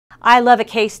I love a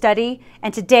case study,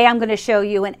 and today I'm going to show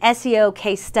you an SEO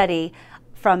case study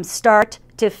from start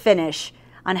to finish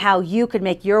on how you could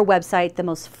make your website the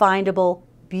most findable,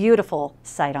 beautiful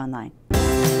site online.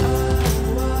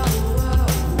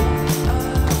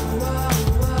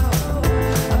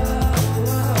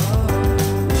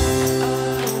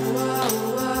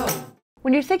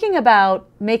 When you're thinking about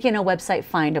making a website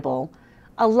findable,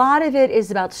 a lot of it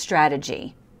is about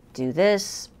strategy. Do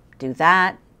this, do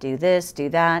that, do this, do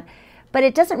that. But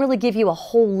it doesn't really give you a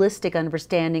holistic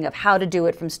understanding of how to do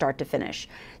it from start to finish.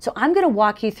 So I'm going to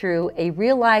walk you through a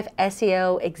real-life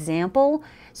SEO example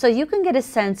so you can get a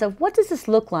sense of what does this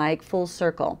look like full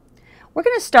circle. We're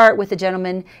going to start with a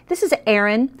gentleman. This is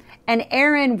Erin, and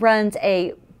Erin runs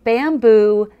a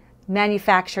bamboo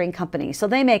manufacturing company. So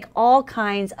they make all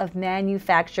kinds of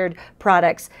manufactured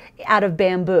products out of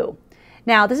bamboo.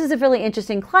 Now, this is a really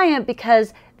interesting client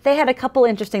because they had a couple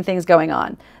interesting things going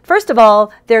on. First of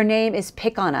all, their name is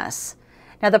Pick on Us.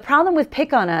 Now, the problem with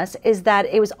Pick on Us is that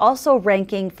it was also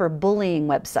ranking for bullying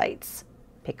websites.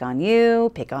 Pick on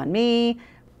you, pick on me,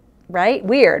 right?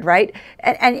 Weird, right?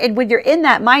 And when you're in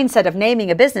that mindset of naming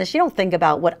a business, you don't think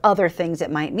about what other things it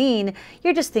might mean.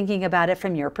 You're just thinking about it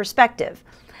from your perspective.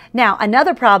 Now,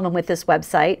 another problem with this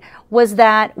website was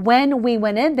that when we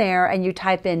went in there and you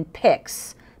type in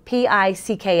Picks,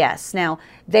 P-I-C-K-S. Now,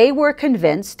 they were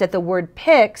convinced that the word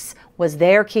Picks was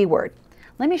their keyword.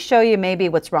 Let me show you maybe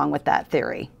what's wrong with that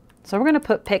theory. So we're going to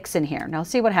put Picks in here. Now,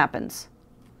 see what happens.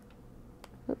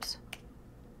 Oops.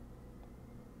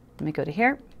 Let me go to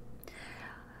here.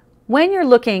 When you're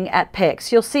looking at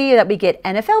picks, you'll see that we get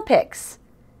NFL picks,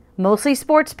 mostly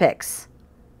sports picks,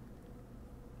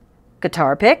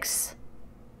 guitar picks.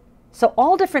 So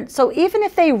all different. So even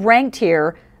if they ranked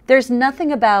here, there's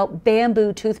nothing about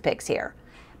bamboo toothpicks here,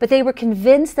 but they were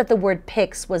convinced that the word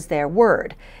picks was their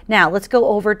word. Now let's go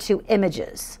over to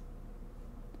images.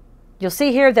 You'll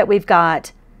see here that we've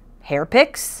got hair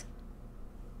picks.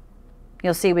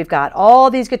 You'll see we've got all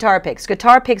these guitar picks.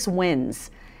 Guitar picks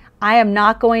wins. I am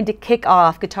not going to kick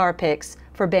off guitar picks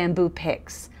for bamboo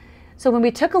picks. So when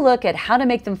we took a look at how to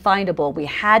make them findable, we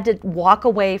had to walk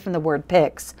away from the word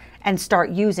picks and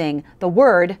start using the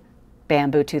word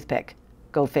bamboo toothpick.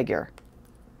 Go figure.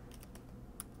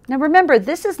 Now remember,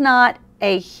 this is not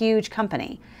a huge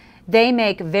company. They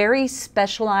make very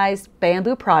specialized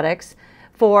bamboo products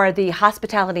for the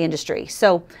hospitality industry.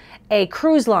 So a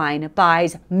cruise line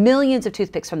buys millions of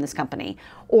toothpicks from this company,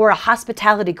 or a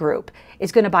hospitality group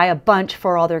is going to buy a bunch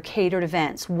for all their catered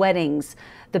events, weddings,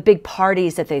 the big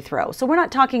parties that they throw. So we're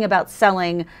not talking about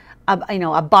selling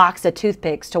a box of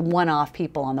toothpicks to one-off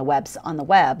people on the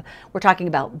web. We're talking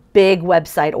about big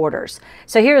website orders.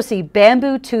 So here you'll see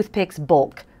bamboo toothpicks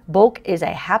bulk. Bulk is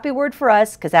a happy word for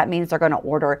us because that means they're going to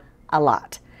order a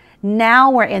lot.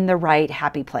 Now we're in the right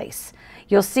happy place.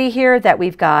 You'll see here that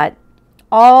we've got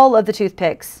all of the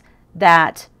toothpicks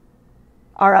that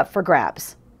are up for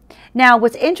grabs. Now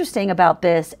what's interesting about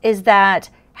this is that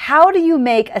how do you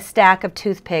make a stack of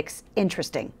toothpicks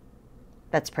interesting?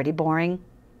 That's pretty boring.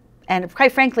 And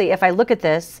quite frankly, if I look at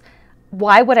this,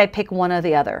 why would I pick one or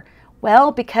the other?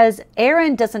 Well, because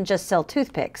Erin doesn't just sell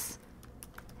toothpicks.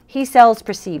 He sells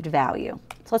perceived value.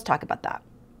 So let's talk about that.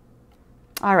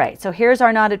 All right, so here's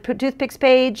our knotted toothpicks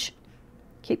page.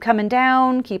 Keep coming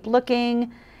down, keep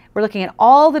looking. We're looking at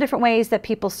all the different ways that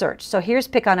people search. So here's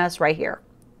Pick on Us right here.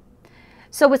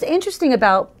 So what's interesting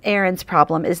about Erin's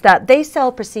problem is that they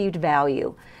sell perceived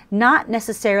value, not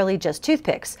necessarily just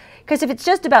toothpicks. Because if it's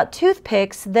just about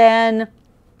toothpicks, then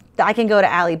I can go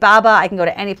to Alibaba, I can go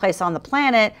to any place on the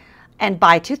planet and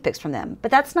buy toothpicks from them.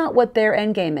 But that's not what their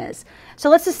end game is. So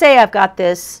let's just say I've got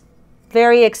this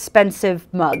very expensive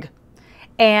mug,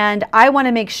 and I want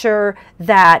to make sure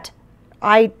that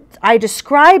I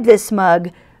describe this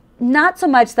mug, not so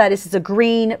much that this is a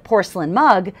green porcelain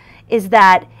mug, is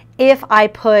that if I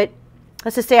put,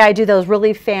 let's just say I do those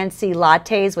really fancy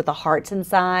lattes with the hearts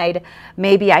inside.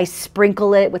 Maybe I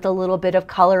sprinkle it with a little bit of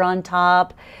color on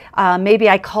top. Maybe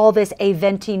I call this a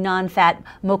venti non-fat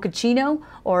mochaccino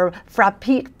or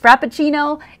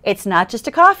frappuccino. It's not just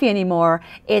a coffee anymore.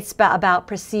 It's about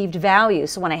perceived value.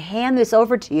 So when I hand this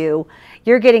over to you,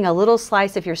 you're getting a little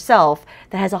slice of yourself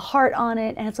that has a heart on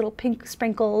it and has little pink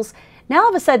sprinkles. Now all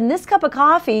of a sudden, this cup of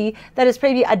coffee that is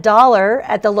maybe $1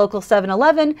 at the local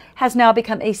 7-Eleven has now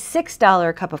become a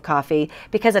 $6 cup of coffee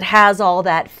because it has all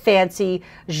that fancy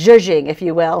zhuzhing, if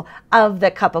you will, of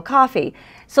the cup of coffee.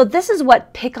 So this is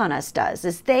what Pick on Us does,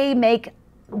 is they make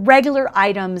regular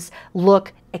items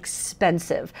look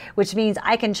expensive, which means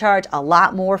I can charge a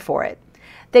lot more for it.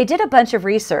 They did a bunch of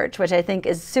research, which I think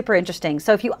is super interesting.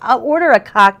 So if you order a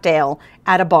cocktail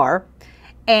at a bar,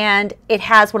 and it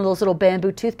has one of those little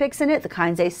bamboo toothpicks in it, the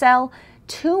kinds they sell.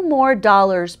 $2 more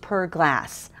per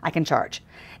glass I can charge.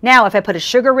 Now, if I put a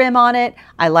sugar rim on it,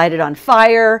 I light it on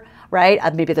fire, right?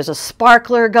 Maybe there's a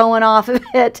sparkler going off of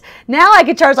it. Now I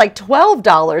could charge like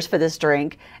 $12 for this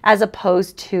drink as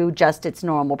opposed to just its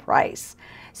normal price.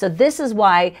 So this is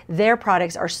why their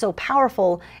products are so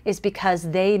powerful, is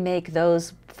because they make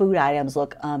those food items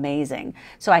look amazing.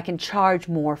 So I can charge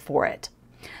more for it.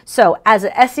 So as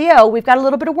an SEO, we've got a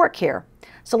little bit of work here.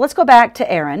 So let's go back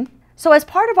to Erin. So as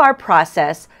part of our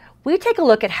process, we take a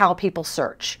look at how people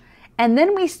search. And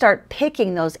then we start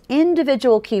picking those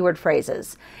individual keyword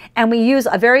phrases. And we use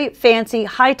a very fancy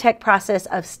high-tech process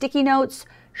of sticky notes,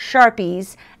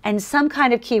 Sharpies, and some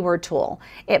kind of keyword tool.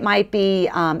 It might be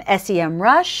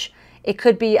SEMRush. It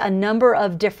could be a number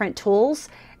of different tools.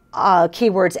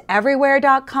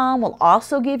 KeywordsEverywhere.com will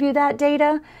also give you that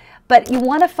data. But you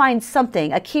want to find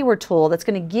something, a keyword tool, that's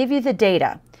going to give you the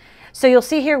data. So you'll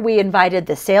see here we invited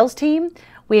the sales team,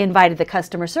 we invited the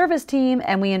customer service team,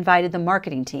 and we invited the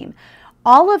marketing team.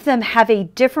 All of them have a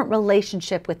different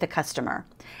relationship with the customer,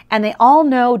 and they all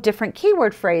know different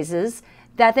keyword phrases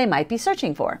that they might be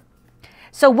searching for.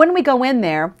 So when we go in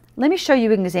there, let me show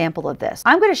you an example of this.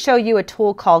 I'm going to show you a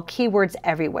tool called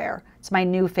KeywordsEverywhere. It's my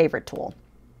new favorite tool.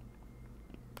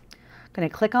 I'm going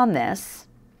to click on this,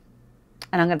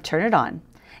 and I'm going to turn it on.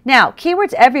 Now,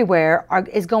 KeywordsEverywhere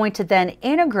is going to then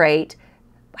integrate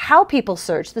how people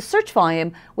search, the search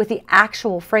volume, with the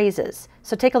actual phrases.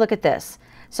 So take a look at this.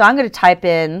 So I'm going to type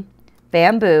in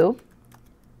bamboo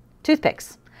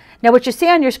toothpicks. Now what you see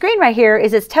on your screen right here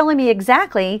is it's telling me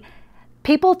exactly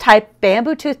people type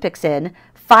bamboo toothpicks in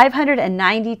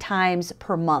 590 times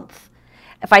per month.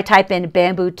 If I type in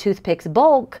bamboo toothpicks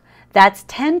bulk, that's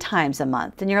 10 times a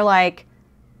month. And you're like,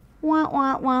 wah,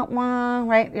 wah, wah, wah,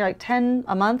 right? You're like, 10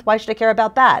 a month? Why should I care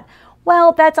about that?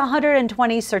 Well, that's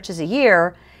 120 searches a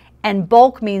year, and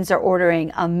bulk means they're ordering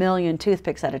 1 million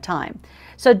toothpicks at a time.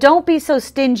 So don't be so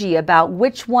stingy about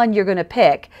which one you're going to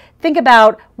pick. Think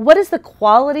about what is the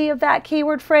quality of that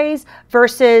keyword phrase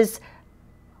versus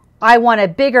I want a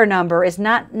bigger number is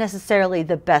not necessarily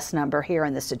the best number here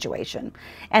in this situation.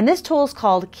 And this tool is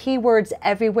called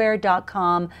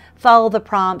KeywordsEverywhere.com. Follow the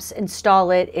prompts,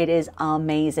 install it. It is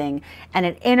amazing, and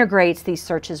it integrates these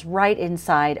searches right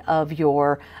inside of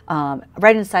your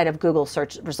Google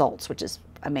search results, which is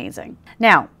amazing.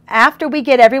 Now, after we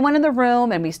get everyone in the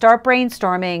room and we start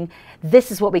brainstorming, this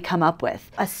is what we come up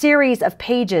with: a series of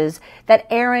pages that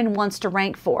Erin wants to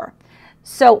rank for.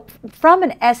 So from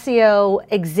an SEO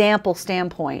example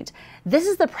standpoint, this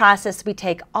is the process we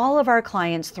take all of our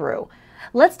clients through.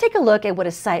 Let's take a look at what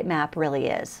a sitemap really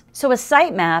is. So a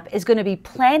sitemap is going to be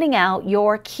planning out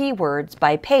your keywords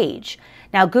by page.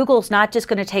 Now, Google's not just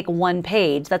going to take one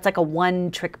page. That's like a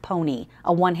one-trick pony,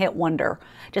 a one-hit wonder.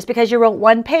 Just because you wrote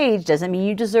one page doesn't mean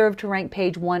you deserve to rank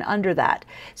page 1 under that.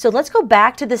 So let's go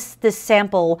back to this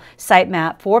sample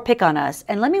sitemap for Pick on Us,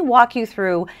 and let me walk you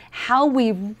through how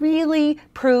we really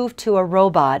prove to a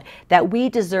robot that we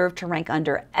deserve to rank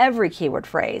under every keyword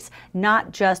phrase,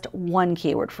 not just one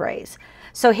keyword phrase.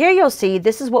 So here you'll see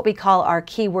this is what we call our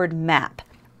keyword map.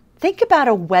 Think about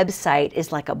a website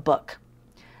is like a book.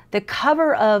 The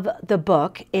cover of the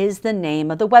book is the name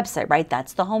of the website, right?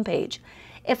 That's the homepage.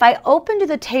 If I open to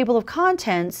the table of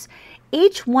contents,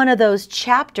 each one of those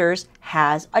chapters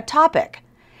has a topic.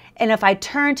 And if I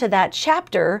turn to that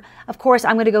chapter, of course,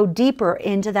 I'm going to go deeper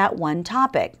into that one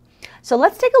topic. So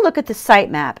let's take a look at the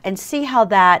sitemap and see how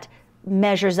that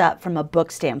measures up from a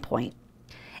book standpoint.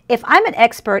 If I'm an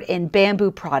expert in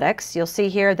bamboo products, you'll see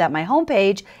here that my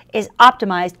homepage is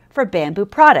optimized for bamboo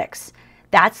products.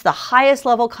 That's the highest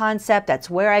level concept. That's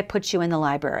where I put you in the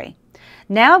library.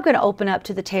 Now I'm going to open up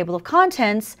to the table of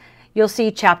contents. You'll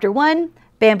see Chapter 1,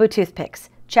 Bamboo Toothpicks.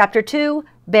 Chapter 2,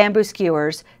 Bamboo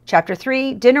Skewers. Chapter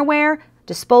 3, Dinnerware,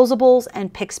 Disposables,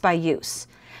 and Picks by Use.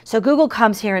 So Google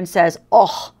comes here and says,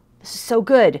 oh, this is so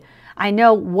good. I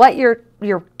know what your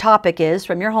topic is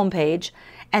from your homepage,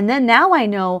 and then now I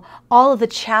know all of the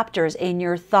chapters in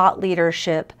your thought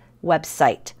leadership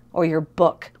website or your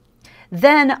book.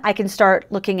 Then I can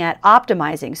start looking at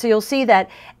optimizing. So you'll see that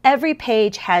every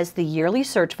page has the yearly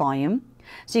search volume.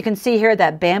 So you can see here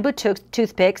that bamboo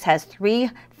toothpicks has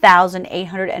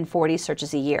 3,840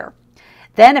 searches a year.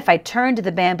 Then if I turn to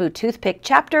the bamboo toothpick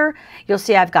chapter, you'll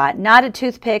see I've got knotted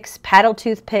toothpicks, paddle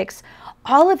toothpicks,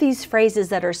 all of these phrases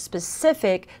that are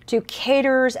specific to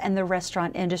caterers and the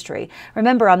restaurant industry.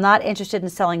 Remember, I'm not interested in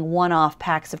selling one-off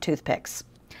packs of toothpicks.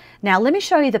 Now let me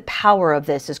show you the power of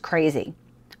this is crazy.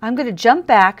 I'm going to jump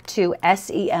back to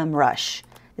SEMRush.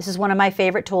 This is one of my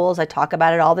favorite tools. I talk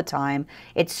about it all the time.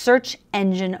 It's Search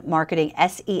Engine Marketing,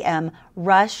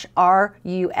 SEMRush,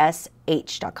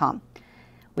 RUSH.com.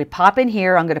 We pop in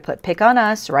here. I'm going to put Pick on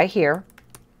Us right here.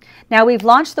 Now we've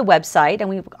launched the website and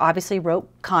we've obviously wrote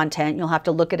content. You'll have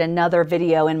to look at another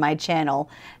video in my channel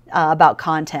about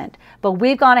content. But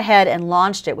we've gone ahead and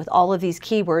launched it with all of these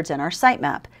keywords in our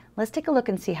sitemap. Let's take a look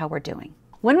and see how we're doing.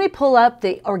 When we pull up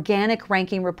the organic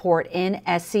ranking report in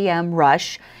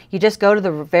SEMRush, you just go to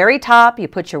the very top, you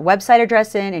put your website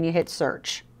address in, and you hit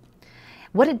search.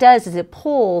 What it does is it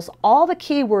pulls all the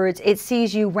keywords it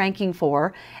sees you ranking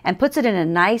for and puts it in a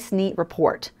nice, neat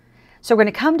report. So we're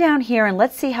going to come down here and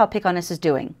let's see how Pick on Us is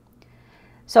doing.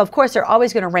 So of course they're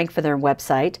always going to rank for their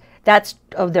website. That's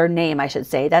of their name, I should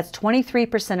say. That's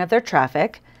 23% of their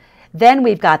traffic. Then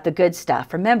we've got the good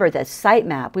stuff. Remember the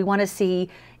sitemap. We want to see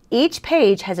each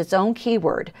page has its own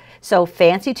keyword. So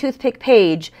fancy toothpick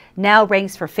page now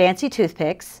ranks for fancy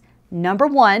toothpicks. Number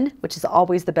 1, which is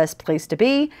always the best place to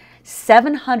be,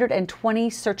 720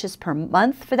 searches per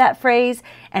month for that phrase,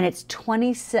 and it's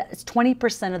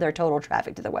 20% of their total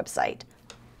traffic to their website.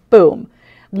 Boom.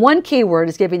 One keyword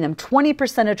is giving them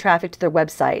 20% of traffic to their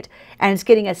website, and it's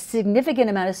getting a significant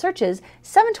amount of searches.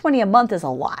 720 a month is a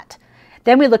lot.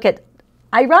 Then we look at,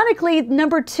 ironically,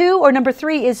 number 2 or number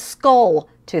 3 is skull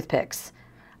toothpicks.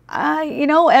 You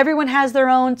know, everyone has their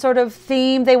own sort of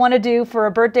theme they want to do for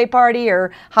a birthday party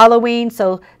or Halloween.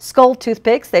 So skull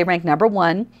toothpicks, they rank number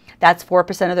 1. That's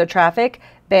 4% of their traffic.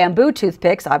 Bamboo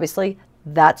toothpicks, obviously,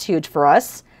 that's huge for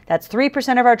us. That's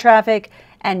 3% of our traffic.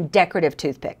 And decorative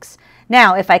toothpicks.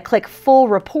 Now, if I click full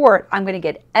report, I'm going to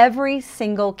get every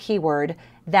single keyword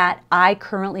that I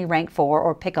currently rank for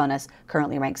or Pick on Us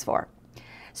currently ranks for.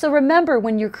 So remember,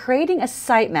 when you're creating a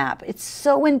sitemap, it's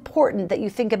so important that you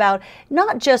think about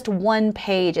not just one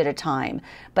page at a time,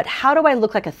 but how do I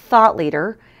look like a thought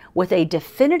leader with a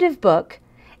definitive book,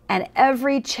 and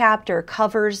every chapter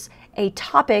covers a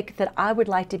topic that I would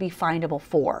like to be findable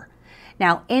for.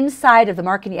 Now, inside of the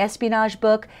Marketing Espionage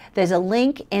book, there's a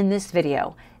link in this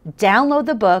video. Download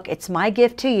the book. It's my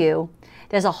gift to you.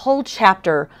 There's a whole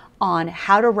chapter on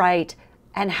how to write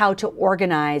and how to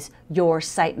organize your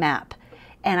sitemap.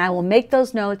 And I will make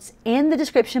those notes in the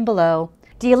description below.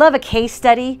 Do you love a case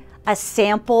study, a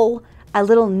sample, a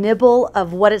little nibble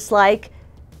of what it's like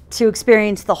to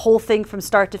experience the whole thing from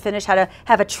start to finish, how to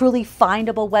have a truly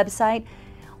findable website?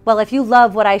 Well, if you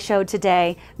love what I showed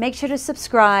today, make sure to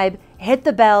subscribe, hit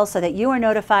the bell so that you are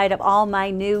notified of all my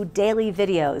new daily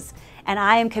videos. And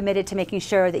I am committed to making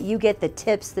sure that you get the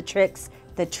tips, the tricks,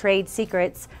 the trade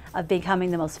secrets of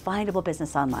becoming the most findable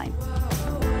business online.